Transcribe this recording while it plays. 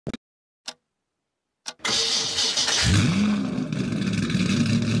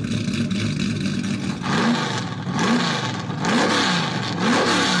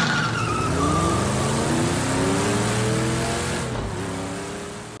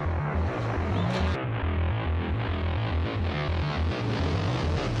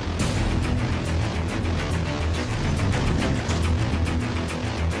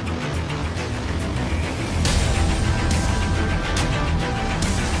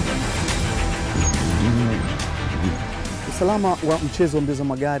Usalama wa mchezo wa mbio za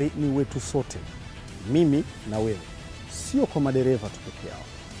magari ni wetu sote, mimi na wewe, sio kwa madereva tu peke yao.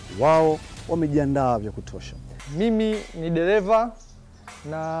 Wao wamejiandaa vya kutosha. Mimi ni dereva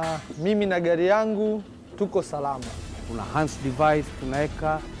na mimi na gari yangu tuko salama. Tuna hands device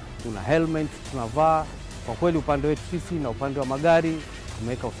tunaweka, tuna helmet tunavaa. Kwa kweli upande wetu sisi na upande wa magari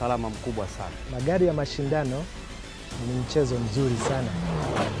tumeweka usalama mkubwa sana. Magari ya mashindano ni mchezo mzuri sana,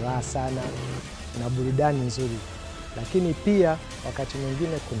 raha sana na burudani nzuri, lakini pia wakati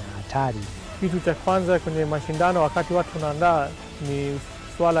mwingine kuna hatari. Kitu cha kwanza kwenye mashindano wakati watu tunaandaa ni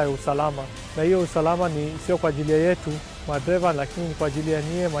swala ya usalama, na hiyo usalama ni sio kwa ajili yetu madereva, lakini kwa ajili ya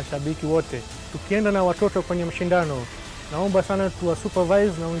nyie mashabiki wote. Tukienda na watoto kwenye mashindano, naomba sana tuwa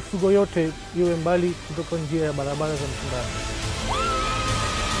supervise na mifugo yote iwe mbali kutoka njia ya barabara za mashindano.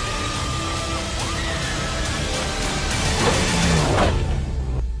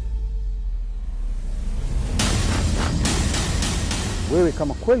 Wewe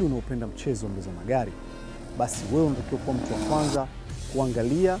kama kweli unaupenda mchezo wa mbio za magari, basi wewe unatakiwa kuwa mtu wa kwanza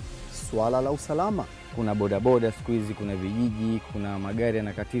kuangalia swala la usalama. Kuna bodaboda siku hizi, kuna vijiji, kuna magari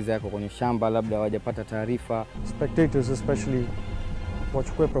yanakatiza yako kwenye shamba, labda hawajapata taarifa. Spectators especially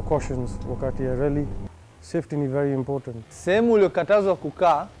wachukue precautions wakati ya rally. Safety ni very important. Sehemu uliokatazwa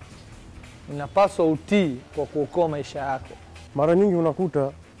kukaa unapaswa utii kwa kuokoa maisha yako. Mara nyingi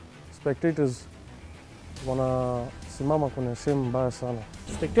unakuta spectators wanasimama kwenye sehemu mbaya sana.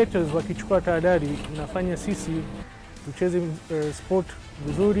 Spectators wakichukua tahadhari, inafanya sisi tucheze sport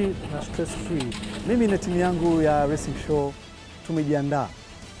vizuri na stress free. Mimi na timu yangu ya Racing Show tumejiandaa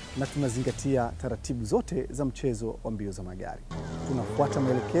na tunazingatia taratibu zote za mchezo wa mbio za magari. Tunafuata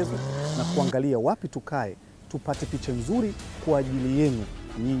maelekezo na kuangalia wapi tukae tupate picha nzuri kwa ajili yenu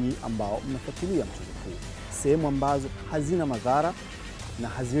nyinyi ambao mnafuatilia mchezo huu, sehemu ambazo hazina madhara na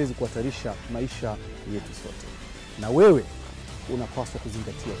haziwezi kuhatarisha maisha yetu sote, na wewe unapaswa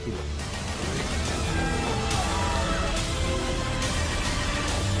kuzingatia hilo.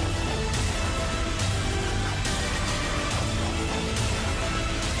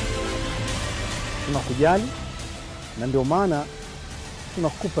 Tunakujali na ndio maana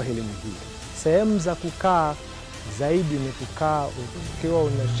tunakupa elimu hii. Sehemu za kukaa zaidi ni kukaa ukiwa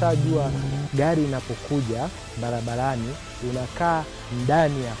unashajua gari inapokuja barabarani, unakaa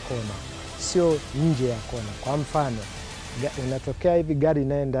ndani ya kona, sio nje ya kona. Kwa mfano, inatokea hivi gari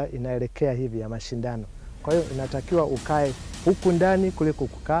inaelekea hivi ya mashindano. Kwa hiyo inatakiwa ukae huku ndani kuliko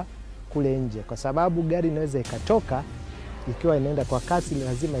kukaa kule nje, kwa sababu gari inaweza ikatoka ikiwa inaenda kwa kasi,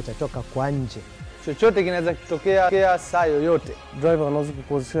 lazima itatoka kwa nje. Chochote kinaweza kutokea saa yoyote. Driver anaweza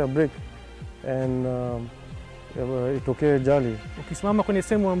kukosea brake and itokee ajali. Ukisimama kwenye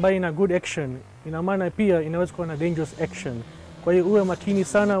sehemu ambayo ina good action, ina maana pia inaweza kuwa na dangerous action. Kwa hiyo uwe makini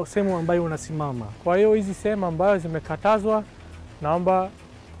sana sehemu ambayo unasimama. Kwa hiyo hizi sehemu ambazo zimekatazwa, naomba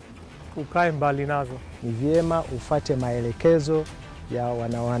ukae mbali nazo. Ni vyema ufuate maelekezo ya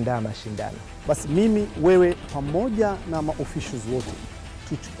wanaoandaa mashindano. Basi mimi, wewe pamoja na maofficials wote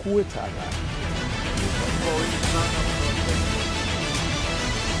tuchukue tahadhari.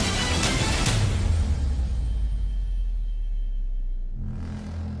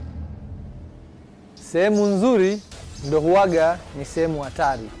 Sehemu nzuri ndio huaga ni sehemu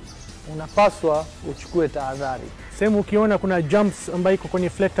hatari. Unapaswa uchukue tahadhari. Sehemu ukiona kuna jumps ambayo iko kwenye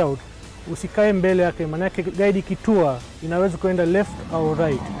flat out, usikae mbele yake, maana yake guide kitua inaweza kuenda left au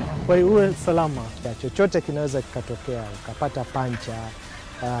right. Kwa hiyo uwe salama. Chochote kinaweza kikatokea, ukapata pancha,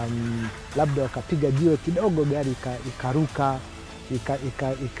 labda ukapiga jiwe kidogo, gari ikaruka,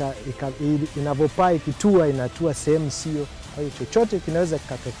 inavopaa ikitua inatua sehemu sio. Kwa hiyo chochote kinaweza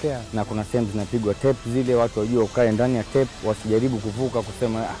kikatokea. Na kuna sehemu zinapigwa tape zile, watu wajue ukae ndani ya tape, wasijaribu kuvuka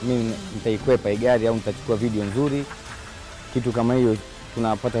kusema mimi nitaikwepa gari au nitachukua video nzuri. Kitu kama hiyo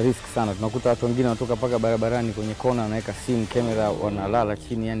tunapata risk sana. Tunakuta watu wengine wanatoka paka barabarani kwenye kona, wanaweka simu, kamera, wanalala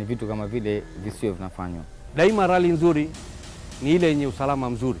chini, yani vitu kama vile visio vinafanywa. Daima rally nzuri ni ile yenye usalama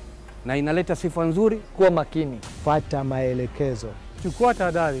mzuri na inaleta sifa nzuri. Kuwa makini, fuata maelekezo, chukua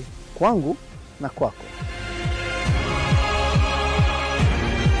tahadhari kwangu na kwako.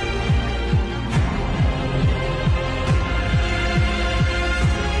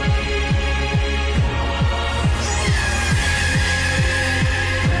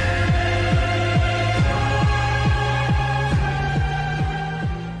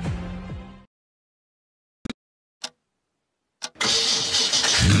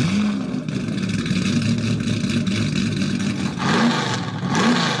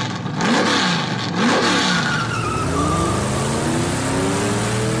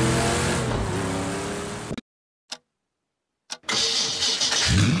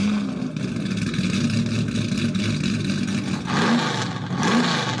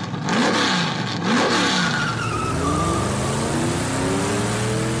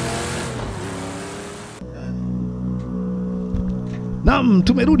 Naam,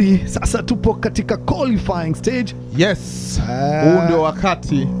 tumerudi sasa, tupo katika qualifying stage. Yes. Huu ndio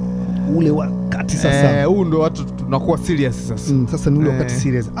wakati ule wakati sasa. Huu ndio watu tunakuwa serious sasa. Sasa ni ule wakati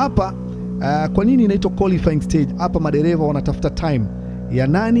serious. Hapa kwa nini inaitwa qualifying stage? Hapa madereva wanatafuta time ya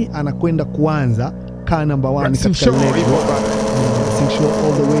nani anakwenda kuanza car number 1 katika leg. Racing show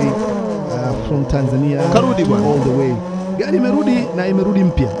all the way from Tanzania. Karudi bwana. All the way. Gari imerudi na imerudi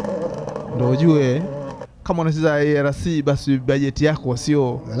mpya. Ndio ujue kama unacheza ARC basi budget yako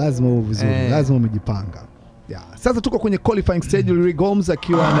sio lazima uwe vizuri, lazima umejipanga. Yeah. Sasa tuko kwenye qualifying stage. Lily Gomes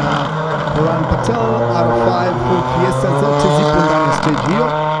akiwa na Rwanda Patel, ARC5 Fiesta zote zipo ndani ya stage hiyo,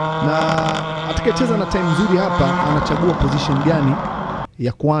 na atakayecheza na time nzuri hapa anachagua position gani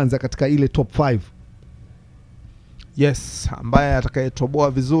ya kuanza katika ile top 5. Yes, ambaye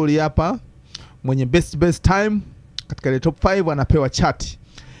atakayetoboa vizuri hapa mwenye best time katika ile top 5 anapewa chati.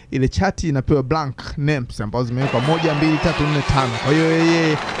 Ile chati inapewa blank names ambazo zimewekwa 1 2 3 4 5. Kwa hiyo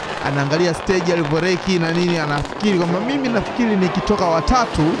yeye anaangalia stage alivyoreki na nini, anafikiri kwamba mimi nafikiri nikitoka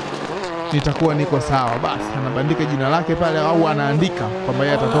watatu nitakuwa niko sawa. Basi anabandika jina lake pale au anaandika kwamba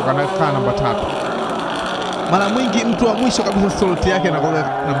yeye atatoka na kaa namba 3. Mara mwingi mtu wa mwisho kabisa slot yake anakuwa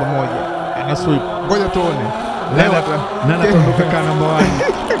namba 1. Ana sweep. Ngoja tuone. Leo nani ataondoka kaa namba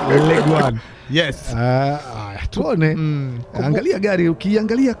 1? Leg 1. Yes. Tuone. Angalia gari,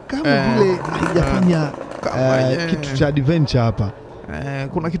 ukiangalia kama vile haijafanya kitu cha adventure hapa.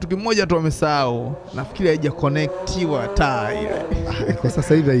 Kuna kitu kimoja tu wamesahau. Nafikiri haija connectiwa taa ile. Kwa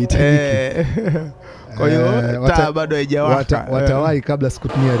sasa hivi haihitajiki. Kwa hiyo taa bado haijawaka. Watawahi kabla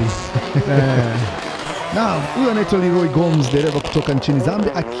scrutineering. Naam, huyu anaitwa Leroy Gomes, dereva kutoka nchini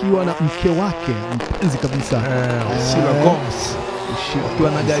Zambia, akiwa na mke wake mpenzi kabisa, Sheila Gomes.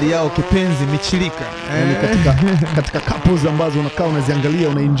 Akiwa na gari yao kipenzi Michilika. Yani katika couples ambazo unakaa unaziangalia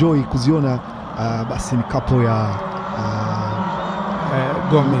unaenjoy kuziona, basi ni couple ya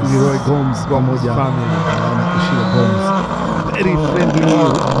Gomes, Leroy Gomes pamoja na Sheila Gomes. Very friendly, very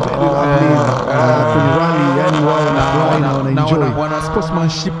lovely. Kwenye rally, yani wao na wanaenjoy. Wana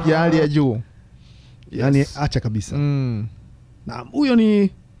sportsmanship ya hali ya juu. Yani acha kabisa. Naam, huyo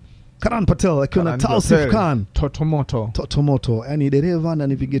ni Karan Patel akiwa na Tausif Khan, Totomoto, yani dereva na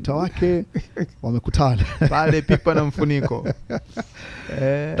navigator wake wamekutana pale pipa na mfuniko.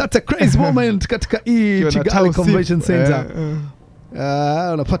 That's a crazy moment katika Kigali Convention Center.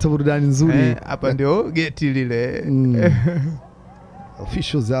 Unapata burudani nzuri hapa, ndio geti lile.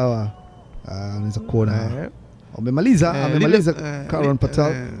 Officials hawa unaweza kuona amemaliza Karan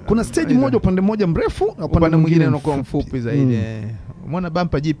Patel. Kuna stage moja upande mmoja mrefu na upande mwingine unakuwa mfupi zaidi. Umeona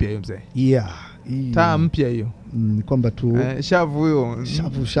bumper jipya hiyo mzee? Yeah. Taa mpya hiyo. Ni kwamba tu shavu hiyo.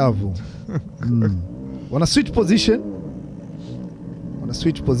 Shavu. Wana switch position.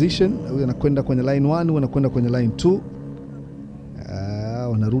 Huyu anakwenda kwenye line 1, huyu anakwenda kwenye line 2.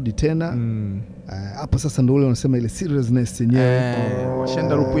 Wanarudi tena. Hapa sasa ndio ule wanasema ile seriousness yenyewe.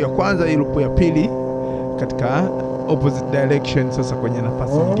 Washenda lupu ya kwanza, hii lupu ya pili katika opposite direction, sasa kwenye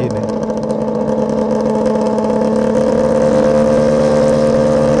nafasi nyingine.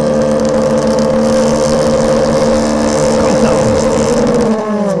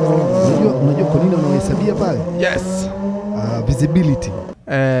 Unajua kwa nini wanahesabia pale? Yes. Visibility.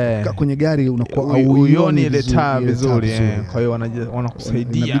 Kwenye gari unakuwa uioni ile taa vizuri. Kwa hiyo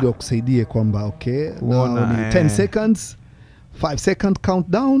wanakusaidia. Inabidi wakusaidie kwamba okay, unaona 10 seconds, 5 second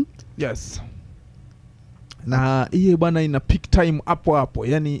countdown. Yes. Na hiyo bwana ina peak time hapo.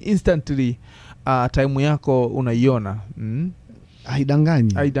 Yani instantly time yako unaiona.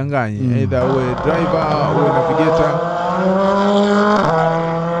 Haidanganyi. Either uwe driver au navigator.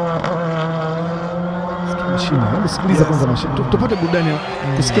 Sikiliza kwanza mashine. Tupate burudani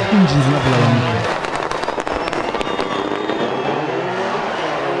kusikia engines zinapolalamika.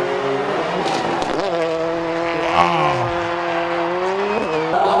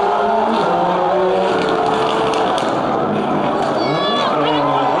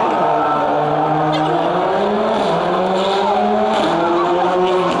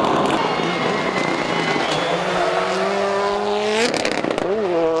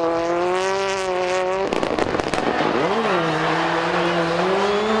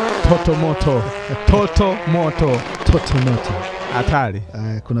 Totomoto. Hatari.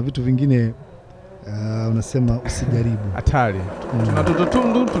 Kuna vitu vingine unasema usijaribu. Hatari. Tuna toto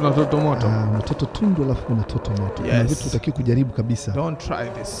tundu, tuna toto moto. Kuna toto tundu alafu kuna toto moto. Kuna vitu utakiwa kujaribu kabisa. Don't try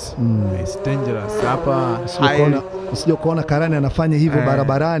this. It's dangerous. Hapa usije kuona Karani anafanya hivyo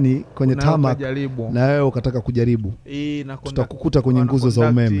barabarani kwenye tarmac na wewe ukataka kujaribu. Tutakukuta kwenye nguzo za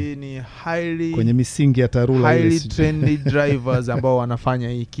umeme. Kwenye misingi ya Tarura highly trained drivers ambao wanafanya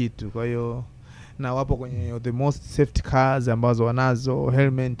hii kitu. Kwa hiyo na wapo kwenye the most safety cars ambazo wanazo,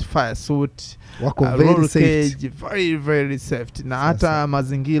 helmet, fire suit, wako very safe, very very safety, na hata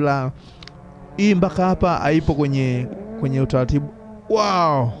mazingira hii mpaka hapa haipo kwenye utaratibu.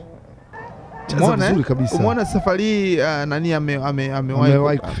 Wow, vizuri kabisa. Umeona safari nani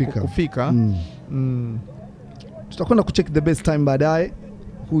amewahi kufika. Tutakwenda kucheck the best time baadaye.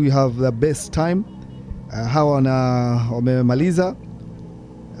 Who you have the best time. Hawa wamemaliza.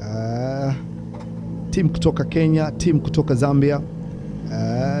 Team kutoka Kenya, team kutoka Zambia.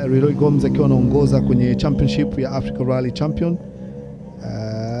 Leroy Gomes akiwa anaongoza kwenye championship ya Africa Rally Champion.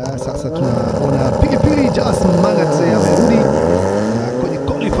 Sasa tunaona Pilipili Jasmine Mangat amerudi kwenye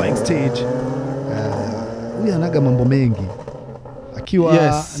qualifying stage. Huyu anaga mambo mengi akiwa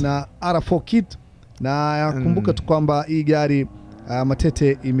na R4 kit, na kumbuka tu kwamba hii gari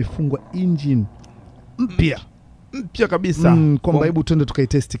Matete imefungwa engine mpya kabisa, kwamba hebu twende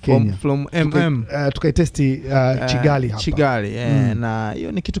tukaitesti Kenya from tukaitesti Chigali hapa. Chigali, na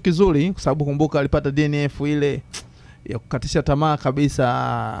hiyo ni kitu kizuri kwa sababu kumbuka alipata DNF ile ya kukatisha tamaa kabisa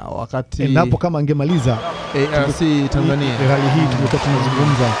wakati napo kama angemaliza ARC Tanzania rally hii tulikuwa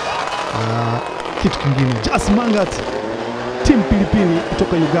tunazungumza kitu kingine. Just Mangat, team Pilipili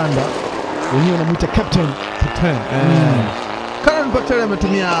kutoka Uganda, wenyewe wanamuita captain. Karan Patel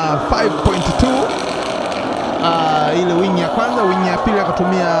ametumia 5.2 ile wing ya kwanza, wing ya pili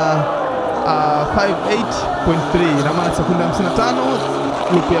akatumia 58.3, na maana sekunde 55,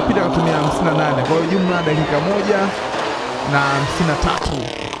 loop ya pili akatumia 58. Kwa hiyo jumla dakika 1 na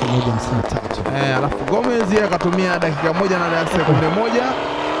 53. Alafu Gomez yeye akatumia dakika 1 na sekunde 1.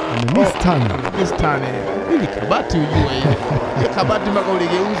 Miss turn. Ili kabati ujue ile kabati mpaka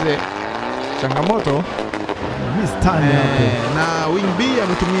uligeuze changamoto. Miss turn hapo. Na wing B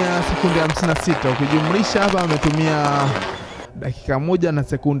ametumia sekunde 56, ukijumlisha hapa ametumia dakika 1 na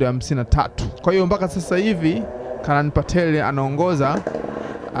sekunde 53. Kwa hiyo mpaka sasa hivi Karan Patel anaongoza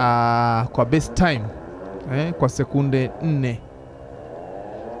kwa best time kwa sekunde 4.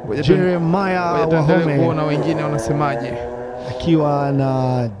 Jeremiah Wahome kuona wengine wanasemaje, akiwa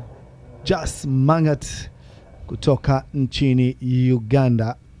na Just Mangat kutoka nchini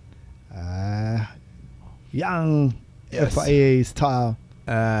Uganda. Young FIA star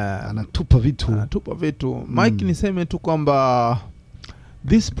anatupa vitu. Mike, niseme tu kwamba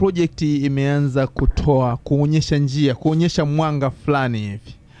this project imeanza kuonyesha njia, kuonyesha mwanga fulani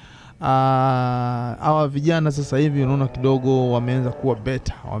hivi. Hawa vijana sasa hivi unaona kidogo wameanza kuwa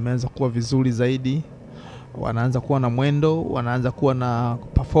better, wameanza kuwa vizuri zaidi, wanaanza kuwa na mwendo, wanaanza kuwa na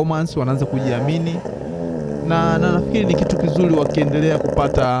performance, wanaanza kujiamini, na nafikiri ni kitu kizuri wakiendelea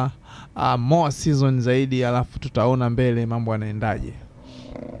kupata more season zaidi, alafu tutaona mbele mambo yanaendaje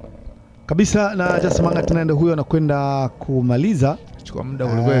kabisa. Na Just Mangat tunaenda, huyo anakwenda kumaliza, chukua muda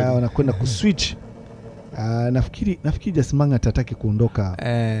ule, anakwenda kuswitch. Nafikiri Just Mangat ataki kuondoka.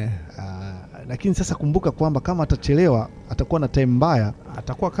 Lakini sasa kumbuka kwamba kama atachelewa atakuwa na time mbaya,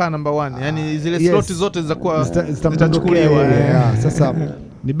 atakuwa kaa number 1. Yani zile slot zote zitachukuliwa. Sasa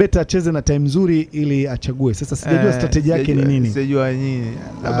ni better acheze na time nzuri ili achague. Sasa sijajua strategy yake ni nini. Sijajua nini.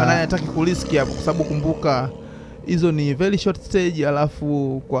 Labda naye hataki kuriski hapo kwa sababu kumbuka hizo ni very short stage,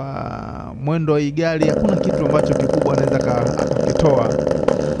 alafu kwa mwendo wa hii gari hakuna kitu ambacho kikubwa anaweza akakitoa.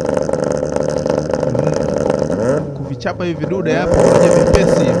 Kuvichapa hivi vidude hapo kwenye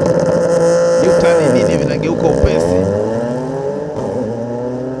vipesi. Yutani nini vinageuka upesi.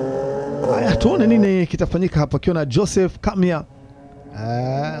 Haya, tuone nini kitafanyika hapa. Kiona Joseph Kamia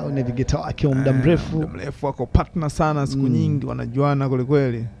navigator wake wa muda mrefu wako partner sana siku nyingi, wanajuana kweli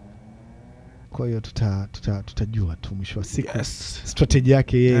kweli. Kwa hiyo tutajua tu mwisho wa siku strategy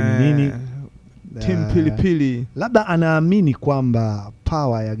yake yeye ni nini. Team Pilipili labda anaamini kwamba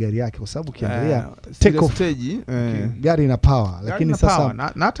power ya gari yake, kwa sababu ukiangalia take off stage gari ina power, lakini sasa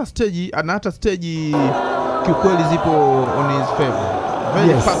na hata stage kiukweli zipo on his favor.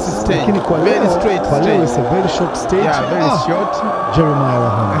 Very fast stage, lakini kwa very straight stage. Leo is a very short stage. Very short. Jeremiah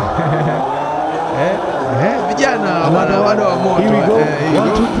Wahome. Vijana bado wa moto. Here we go. 1 2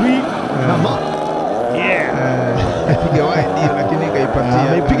 3 namba. Piga wide lakini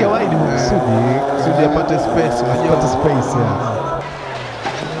kaipatia. Amepiga wide kusudi apate space, unajua apate space.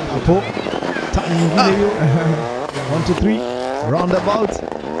 Hapo time nyingine hiyo. 1 2 3 roundabout.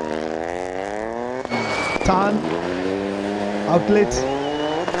 Turn. Outlet.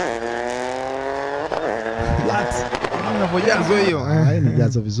 Anapojazo hiyo. Ni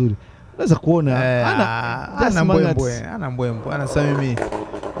jazo vizuri. Unaweza kuona ana mbwembwe. Anasema mimi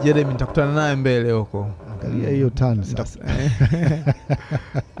Jeremy nitakutana naye mbele huko. Angalia hiyo tano sasa.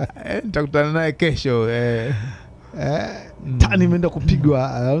 Nitakutana naye kesho. Tani imeenda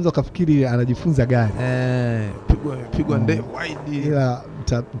kupigwa, anaweza kufikiri anajifunza gari. Pigwa ndefu wide, ila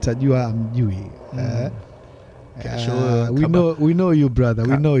mtajua amjui. We know you brother,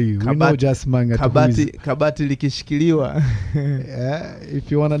 we know you. We know Just Mangat. Kabati likishikiliwa.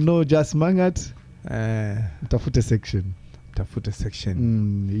 If you wanna know Just Mangat, mtafute section.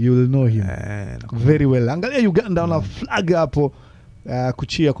 You will know him very well. Angalia Uganda wana flag hapo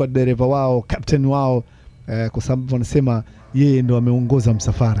kuchia kwa dereva wao, captain wao, kwa sababu wanasema yeye ndo ameongoza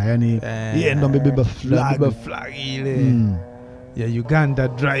msafara, yani yeye ndo amebeba flag ile ya Uganda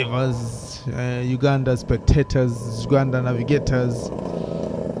drivers, Uganda spectators, Uganda navigators,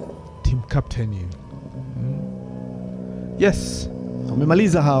 team captain. Yes,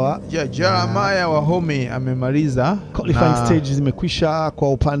 amemaliza hawa. Jeremiah Wahome amemaliza. Qualifying stage zimekwisha kwa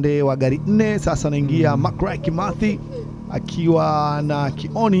upande wa gari 4. Sasa anaingia Makrai Kimathi akiwa na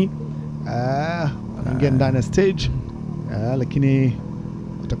Kioni, anaingia ndani ya stage, lakini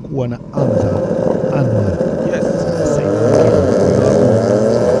utakuwa na Anwar. Yes.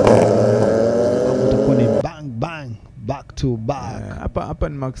 Utakuwa ni bang back to back. Hapa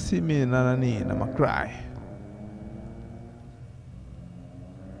ni Maximi na Makrai.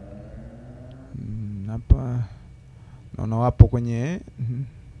 Hapa naona wapo kwenye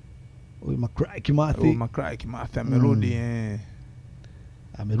Makrai Kimathi. Makrai Kimathi amerudi.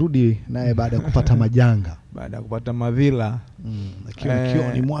 Amerudi naye baada ya kupata majanga, baada ya kupata madhila. Akiwa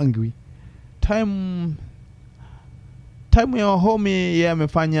Kioni Mwangi. Time ya Wahome yeye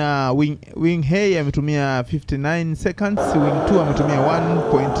amefanya wing hey ametumia 59 seconds, wing 2 ametumia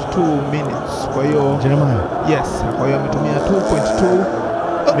 1.2 minutes. Kwa hiyo Jeremiah, yes, kwa hiyo ametumia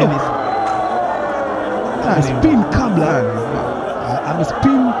 2.2 minutes. Spin kabla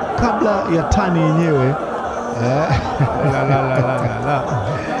amespin kabla ya tani yenyewe.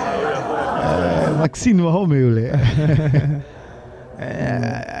 Maxine Wahome yule.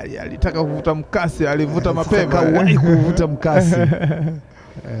 Alitaka kuvuta mkasi, alivuta mapema. Kawahi kuvuta mkasi.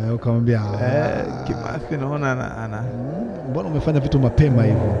 Ukamwambia Kimathi naona mbona umefanya vitu mapema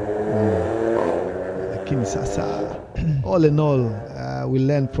hivyo? Lakini sasa all in all we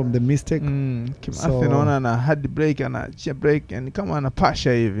learn from the mistake. Kimathi naona na hard break, anachia break, yani kama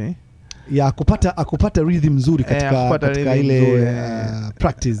anapasha hivi. Ya akupata rhythm nzuri katika ile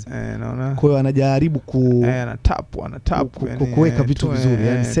practice. Naona. Kwa hiyo anajaribu anatap kuweka vitu vizuri,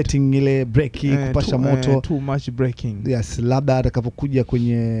 yani setting ile breki, kupasha moto. Too much braking. Yes, labda atakapokuja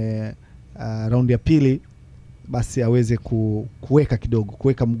kwenye round ya pili basi aweze kuweka kidogo,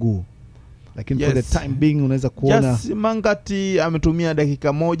 kuweka mguu. Lakini for the time being unaweza kuona Mangati ametumia dakika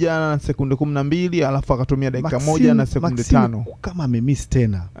 1 na sekunde 12, alafu akatumia dakika 1 na sekunde 5. Kama amemiss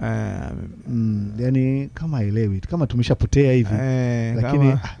tena. Yani kama haelewi, kama tumeshapotea hivi.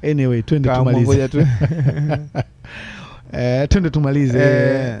 Lakini anyway twende tumalize. Twende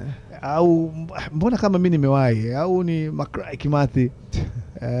tumalize. Au mbona kama mimi nimewahi, au ni Makrai Kimathi?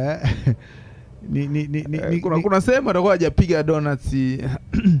 Kuna sema atakuwa hajapiga donuts.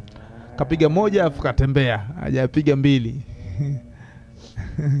 Kapiga 1 afu katembea, hajapiga 2.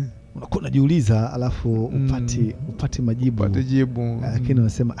 Unakuwa unajiuliza alafu upati majibu. Lakini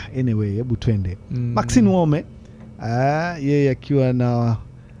unasema anyway hebu twende. Maxine Wahome yeye akiwa na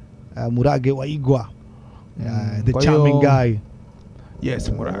Murage wa Igwa, the charming guy.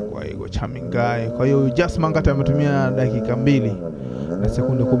 Yes, Murage wa Igwa, charming guy. Kwa hiyo Just Mangat ametumia dakika 2 na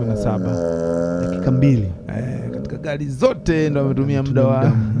sekunde 17. Dakika 2. Katika gari zote ndo ametumia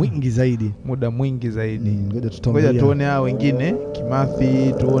muda mwingi zaidi. Ngoja tuone hao wengine,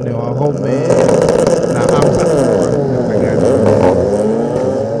 Kimathi, tuone Wahome na Amza.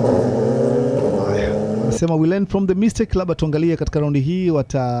 Nasema we learn from the mistake. Labda tuangalie katika raundi hii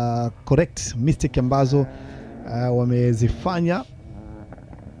wata correct mistake ambazo wamezifanya.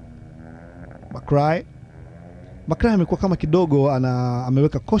 Makrai amekuwa kama kidogo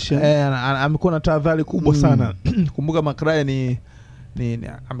ameweka caution. Amekuwa na tahadhari kubwa sana. Kumbuka Makrai ni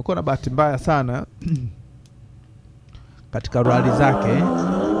amekuwa na bahati mbaya sana katika rally zake.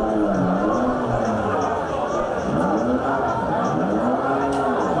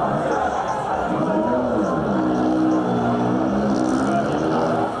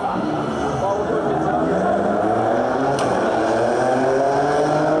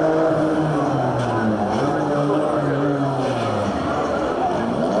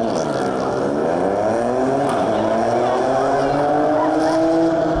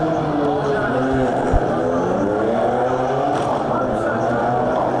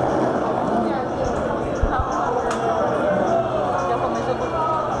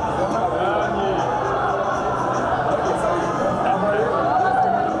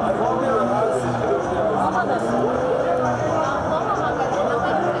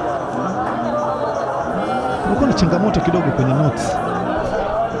 changamoto kidogo kwenye notes.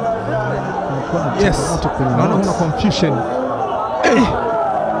 Yes. Naona kuna confusion.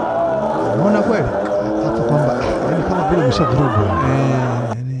 Unaona kweli? Hapo kwamba yani kama vile umeshavurugwa.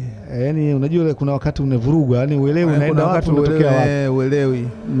 Yani unajua kuna wakati unavurugwa, yani uelewi unaenda wapi unatokea wapi. Uelewi.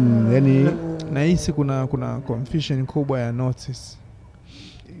 Yani nahisi kuna confusion kubwa ya notes.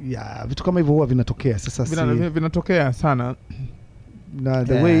 Ya vitu kama hivyo huwa vinatokea. Sasa vinatokea sana. Na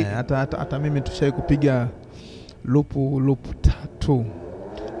the way hata mimi tushai kupiga loop 3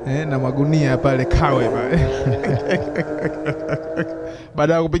 na magunia pale Kawe pale.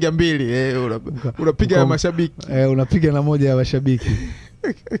 Baada ya kupiga 2 unapiga ya mashabiki. Unapiga na moja ya mashabiki.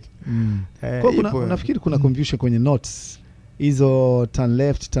 Kwa unafikiri kuna confusion kwenye notes hizo, turn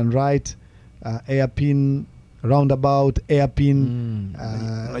left, turn right, airpin, roundabout, airpin.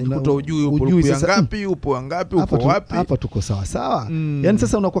 Unajikuta ujui upo wangapi uko wapi. Hapa tuko sawa sawa. Yani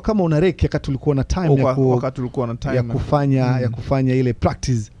sasa unakuwa kama una reki wakati tulikuwa na time ya kufanya ile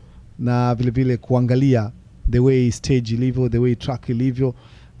practice, na vile vile kuangalia the way stage ilivyo, the way track ilivyo.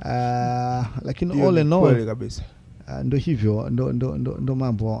 Lakini all in all kabisa. Ndo hivyo ndo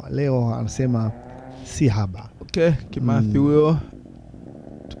mambo leo. Anasema si haba. Okay, Kimathi huyo.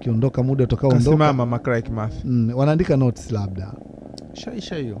 Tukiondoka muda utakaoondoka. Kasimama Makrai Kimathi. Wanaandika notes labda.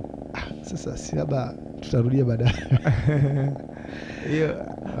 Shaisha hiyo. Sasa si haba, tutarudia baadaye.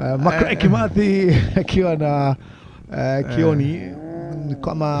 Makrai Kimathi akiwa na kioni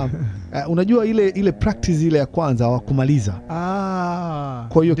kama unajua ile practice ile ya kwanza wa kumaliza.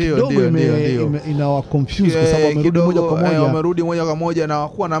 Kwa hiyo kidogo inawa confuse kwa sababu wamerudi moja kwa moja na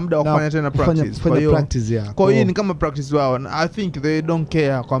hawakuwa na muda wa kufanya tena practice. Kwa hiyo ni kama practice wao. I think they don't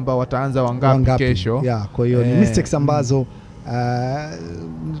care kwamba wataanza wangapi kesho. Kwa hiyo ni mistakes ambazo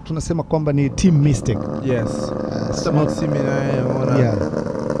tunasema kwamba ni team mistake. Yes.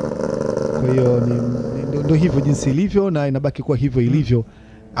 Kwa hiyo ndio hivyo jinsi ilivyo na inabaki kuwa hivyo ilivyo.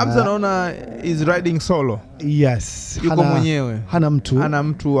 Hamza naona is riding solo. Yes. Yuko mwenyewe. Hana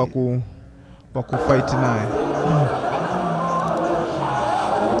mtu wa kufight naye.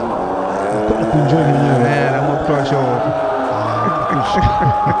 Kwa kuenjoy mwenyewe. Anaamua kutoa show. 1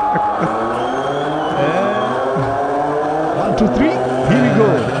 2 3 here we go.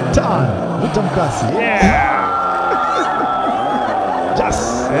 Turn. Utamkasi.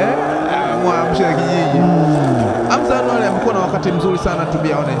 Just mshiriki kijiji. Hamza Nole amekuwa na wakati mzuri sana, to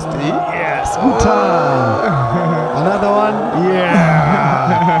be honest. Yes, good time. Another one.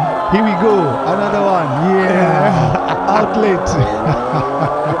 Yeah. Here we go. Another one. Yeah. Outlet.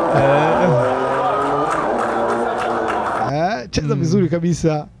 Cheza vizuri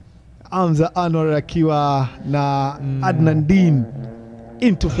kabisa. Hamza Anwar akiwa na Adnan Din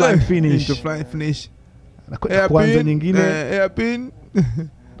into flying finish. Nakwenda kwanza nyingine. Airpin.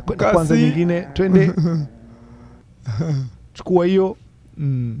 Kwanza nyingine. Twende. Chukua hiyo.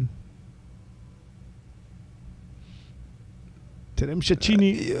 Teremsha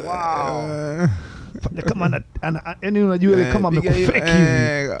chini. Wow. Fanya kama yani unajua ile kama amekufake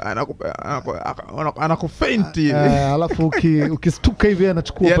hivi. Anakufaint hivi. Alafu ukistuka hivi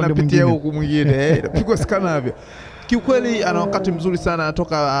anachukua upande mwingine. Anapitia huko mwingine. Inapigwa skana hivi. Kiukweli ana wakati mzuri sana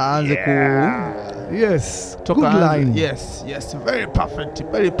atoka aanze Yes, toka good line. Yes,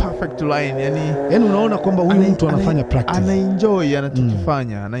 very perfect line. Yani unaona kwamba huyu mtu anafanya practice. Anaenjoy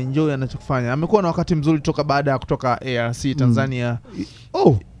anachokifanya. Amekuwa na wakati mzuri toka baada ya kutoka ARC Tanzania.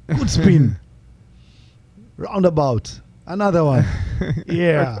 Oh, good spin. Roundabout. Another one.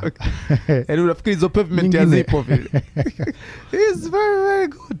 Yeah. Yani unafikiri hizo pavement ya zipo vile. It's very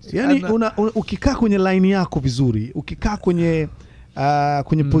good. Yani ukikaa kwenye line yako vizuri, ukikaa kwenye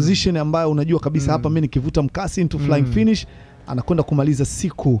position ambayo unajua kabisa hapa mimi nikivuta mkasi into flying finish, anakwenda kumaliza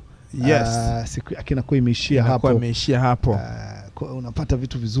siku. Yes. Siku yake inakuwa imeishia hapo. Unapata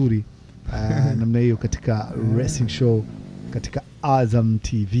vitu vizuri namna hiyo katika racing show katika Azam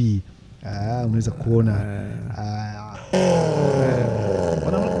TV. Unaweza kuona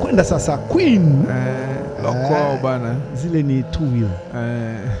wanakwenda sasa Queen loko bana, zile ni 2 wheel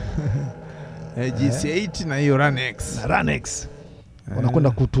GC8 na hiyo Ranex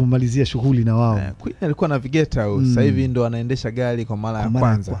wanakwenda kutumalizia shughuli na wao. Queen alikuwa navigator, sasa hivi ndo anaendesha gari kwa mara ya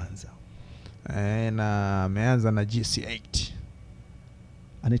kwanza. Na ameanza na GC8.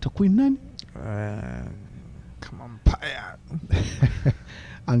 Anaitwa Queen nani? Kama mpaya.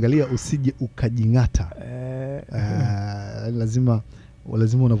 Angalia usije ukajingata. Lazima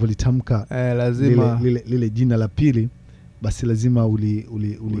unavyolitamka lile jina la pili, basi lazima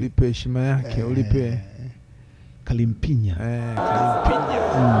ulipe heshima yake, ulipe Kalimpinya.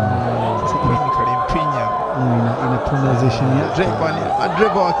 Kalimpinya. Ina pronunciation ya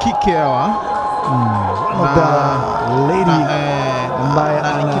driver wa kike hawa. One of the lady ambaye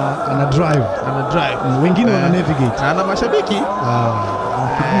ana drive. Wengine wana navigate. Ana mashabiki.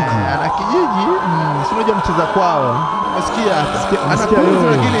 Ana kijiji. Sio mcheza kwao. Umesikia? Anakuza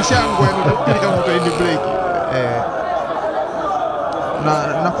lakini shangwe anafikiri kama utaindi break. Na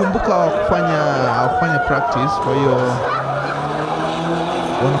nakumbuka kufanya practice, kwa hiyo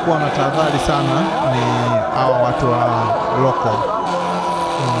wanakuwa na tahadhari sana ni hawa watu wa local.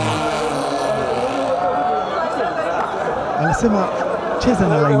 Anasema cheza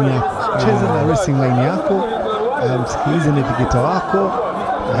na line yako, cheza na racing line yako, msikilize navigator wako,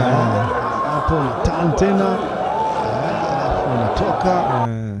 hapo turn tena, unatoka.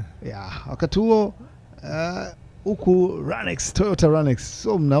 Wakati huo huku Runex, Toyota Runex,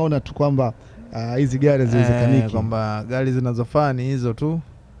 so mnaona tu kwamba hizi gari haziwezekaniki, kwamba gari zinazofaa ni hizo tu.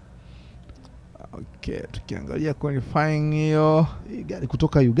 Okay, tukiangalia qualifying hiyo gari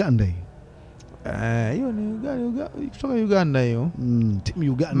kutoka Uganda hii. Hiyo ni gari kutoka Uganda hiyo. Team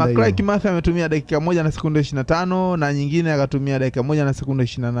Uganda. McRae Kimathi ametumia dakika 1 na sekunde 25 na nyingine akatumia dakika 1 na sekunde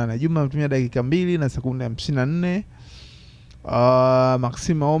 28. Juma ametumia dakika 2 na sekunde 54.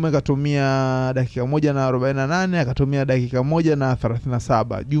 Maxima Ome katumia dakika 1 na 48, akatumia dakika 1 na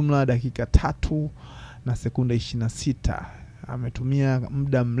 37. Jumla dakika 3 na sekunde 26. Ametumia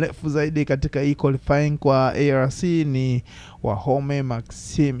muda mrefu zaidi katika hii qualifying kwa ARC ni Wahome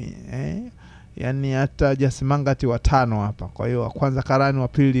Maximi. Yani hata Jasimangati watano hapa. Kwa hiyo wa kwanza Karani, wa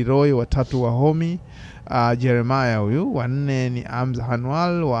pili Roy, wa tatu Wahome, Jeremiah huyu, wa 4 ni Amza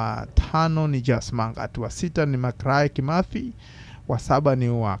Hanwal, wa 5 ni Jasimangati, wa 6 ni McRae Kimathi, wa 7 ni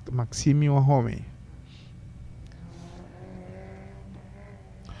wa Maximi Wahome.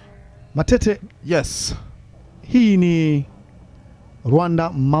 Matete, yes. Hii ni Rwanda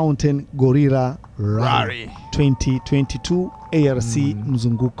Mountain Gorilla Rally 2022 ARC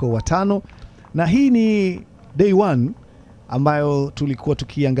mzunguko wa 5, na hii ni day 1 ambayo tulikuwa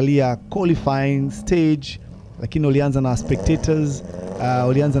tukiangalia qualifying stage, lakini walianza na spectators,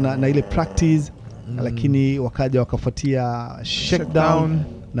 walianza na ile practice, lakini wakaja wakafuatia shakedown,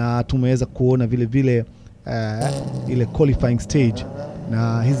 na tumeweza kuona vile vile ile qualifying stage,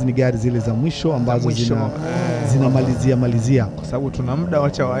 na hizi ni gari zile za mwisho ambazo zinamalizia kwa sababu tuna muda,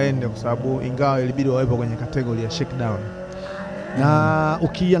 wacha waende, kwa sababu ingawa ilibidi wawepo kwenye category ya shakedown. Na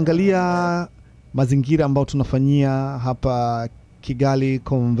ukiangalia mazingira ambayo tunafanyia hapa Kigali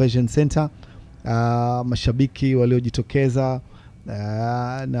Convention Center, mashabiki waliojitokeza,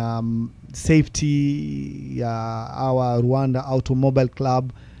 na safety ya our Rwanda Automobile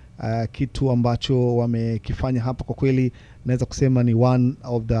Club, kitu ambacho wamekifanya hapa kwa kweli naweza kusema ni one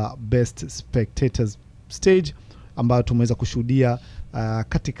of the best spectators stage ambayo tumeweza kushuhudia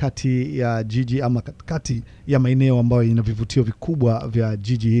katikati ya jiji, ama katikati ya maeneo ambayo ina vivutio vikubwa vya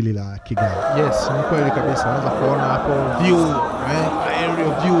jiji hili la Kigali. Yes, ni kweli kabisa. Unaweza kuona hapo view,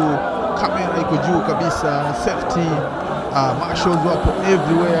 aerial view, kamera iko juu kabisa, safety, marshals wapo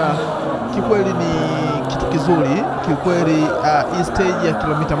everywhere. Kikweli ni kitu kizuri. Kikweli hii stage ya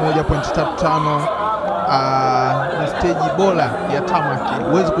kilomita 1.35 ni stage bora ya tamaki.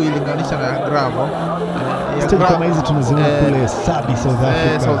 Huwezi kuilinganisha na gravel. Stage kama hizi tunaziona kule Sabi,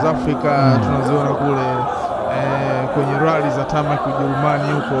 South Africa, tunaziona kule kwenye rally za tamaki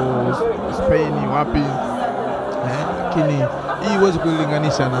Ujerumani, huko Spain, wapi. Lakini hii huwezi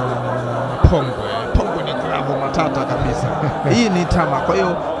kuilinganisha na Pongwe. Pongwe ni gravel matata kabisa. Hii ni tamaki. Kwa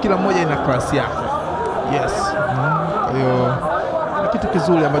hiyo kila moja ina class yake. Yes. Kwa hiyo ni kitu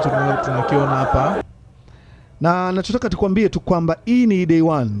kizuri ambacho tunakiona hapa. Na nachotaka tukwambie tu kwamba hii ni day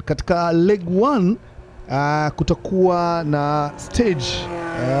 1. Katika leg 1 kutakuwa na stage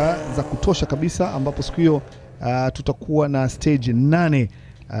za kutosha kabisa, ambapo siku hiyo tutakuwa na stage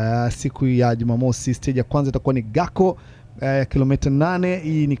 8 siku ya Jumamosi. Stage ya kwanza itakuwa ni Gako kilomita 8.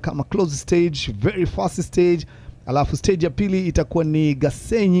 Hii ni kama close stage, very fast stage. Alafu stage ya pili itakuwa ni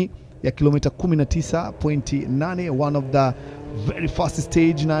Gasenyi ya kilomita 19.8, one of the very fast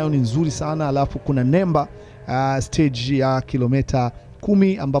stage, nayo ni nzuri sana. Alafu kuna Nemba stage ya kilomita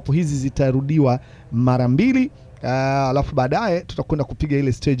 10, ambapo hizi zitarudiwa mara 2. Alafu baadaye tutakwenda kupiga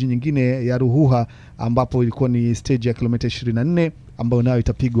ile stage nyingine ya Ruhuha, ambapo ilikuwa ni stage ya kilomita 24, ambayo nayo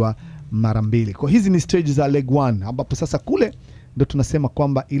itapigwa mara 2. Kwa hizi ni stage za leg 1, ambapo sasa kule ndo tunasema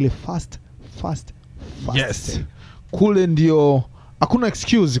kwamba ile fast yes stage. Kule ndio hakuna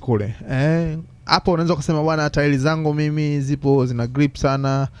excuse kule. Hapo unaweza kusema bwana, tairi zangu mimi zipo zina grip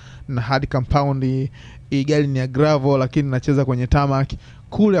sana na hard compound, hii gari ni ya gravel lakini nacheza kwenye tarmac.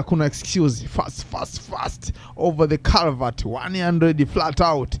 Kule hakuna excuse. Fast over the culvert, 100 flat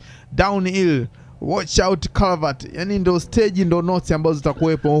out, downhill watch out Calvert. Yani ndo stage ndo notes ambazo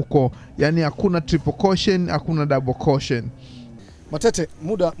zitakuwepo huko. Yani hakuna triple caution, hakuna double caution. Matete,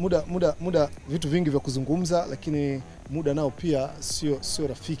 muda vitu vingi vya kuzungumza, lakini muda nao pia sio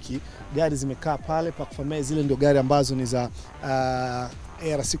rafiki. Gari zimekaa pale pa kufamia, zile ndio gari ambazo ni za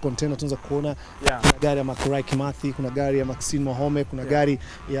ARC container. Tunaweza kuona kuna gari ya Makurai Kimathi, kuna gari ya Maxine Mahome, kuna gari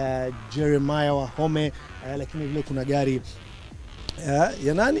ya Jeremiah Wahome, lakini vile kuna gari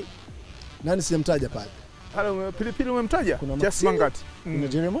ya nani sijamtaja pale. Halo, Pilipili umemtaja? Kuna Just Mangat. Kuna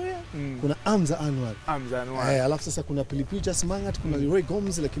Jeremiah, kuna Amza Anwar. Alafu sasa kuna Pilipili Just Mangat, kuna Leroy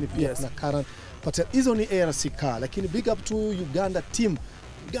Gomes, lakini pia kuna Karan Patel. Hizo ni ARC car, lakini big up to Uganda team.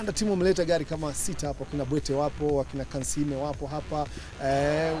 Uganda team wameleta gari kama 6 hapo, kina Bwete wapo, wakina Kansime wapo hapa.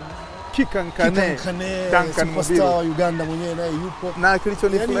 Kikankane, Duncan Superstar wa Uganda mwenyewe naye yupo. Na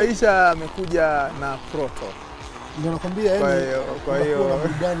kilichonifurahisha amekuja na proto. Ndio nakwambia, yani kwa hiyo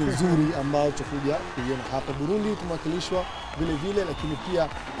burudani nzuri ambayo tutakuja kuiona hapa. Burundi tumewakilishwa vile, lakini pia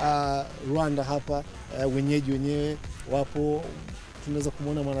Rwanda hapa wenyewe wapo. Tunaweza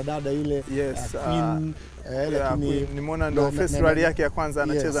kumuona mwanadada yule Queen, lakini nimeona ndo festival yake ya kwanza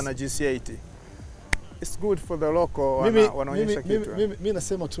anacheza na GC80. It's good for the local, wanaonyesha kitu. Mimi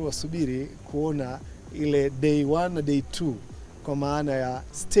nasema tu wasubiri kuona ile day 1 na day 2 kwa maana ya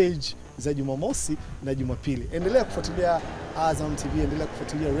stage za Jumamosi na Jumapili. Endelea kufuatilia Azam TV, endelea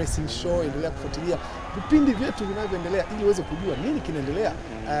kufuatilia Racing Show, endelea kufuatilia vipindi vyetu vinavyoendelea ili uweze kujua nini kinaendelea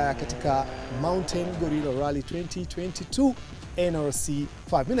katika Mountain Gorilla Rally 2022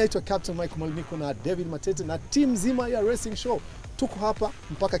 ARC5. Mimi naitwa Captain Michael Malimiko na David Matete na team nzima ya Racing Show. Tuko hapa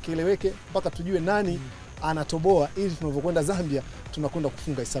mpaka kieleweke, mpaka tujue nani anatoboa, ili tunapokwenda Zambia tunakwenda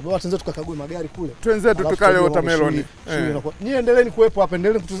kufunga hesabu. Watu wenzetu tukakague magari kule. Twenzetu tukale watermelon. Nyie endeleeni kuwepo hapa,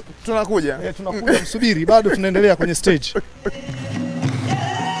 endeleeni tunakuja. Tunakuja, msubiri, bado tunaendelea kwenye stage.